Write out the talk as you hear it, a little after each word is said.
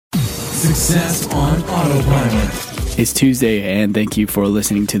Success on Autopilot. It's Tuesday, and thank you for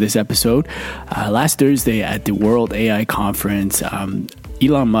listening to this episode. Last Thursday at the World AI Conference,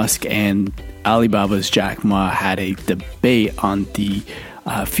 Elon Musk and Alibaba's Jack Ma had a debate on the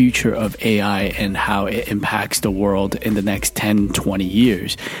future of AI and how it impacts the world in the next 10, 20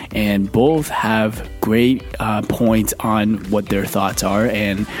 years. And both have great points on what their thoughts are,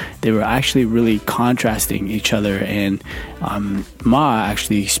 and they were actually really contrasting each other. And Ma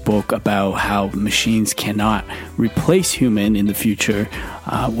actually spoke about how machines cannot replace human in the future,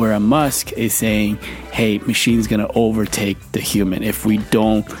 where Musk is saying, hey, machine's going to overtake the human if we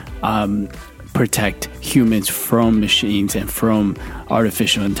don't protect humans from machines and from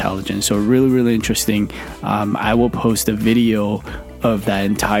artificial intelligence. So really, really interesting. I will post a video of that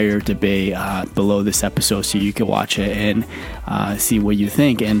entire debate below this episode so you can watch it and see what you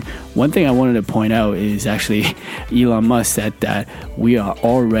think. And one thing I wanted to point out is actually Elon Musk said that we are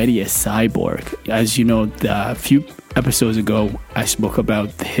already a cyborg. As you know, a few episodes ago, I spoke about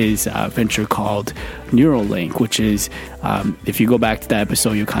his venture called Neuralink, which is, if you go back to that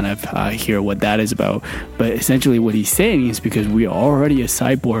episode, you'll kind of hear what that is about. But essentially what he's saying is because we are already a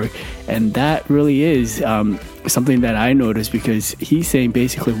cyborg, and that really is something that I noticed, because he's saying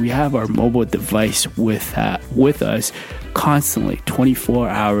basically we have our mobile device with us constantly, 24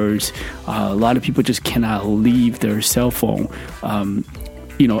 hours. A lot of people just cannot leave their cell phone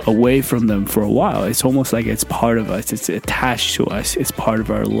away from them for a while. It's almost like it's part of us. It's attached to us. It's part of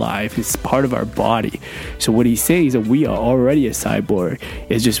our life. It's part of our body. So what he's saying is that we are already a cyborg.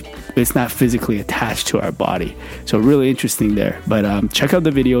 It's not physically attached to our body. So really interesting there. But check out the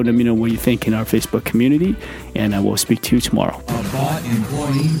video and let me know what you think in our Facebook community, and I will speak to you tomorrow.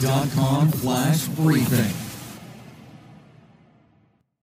 AboutEmployee.com/briefing.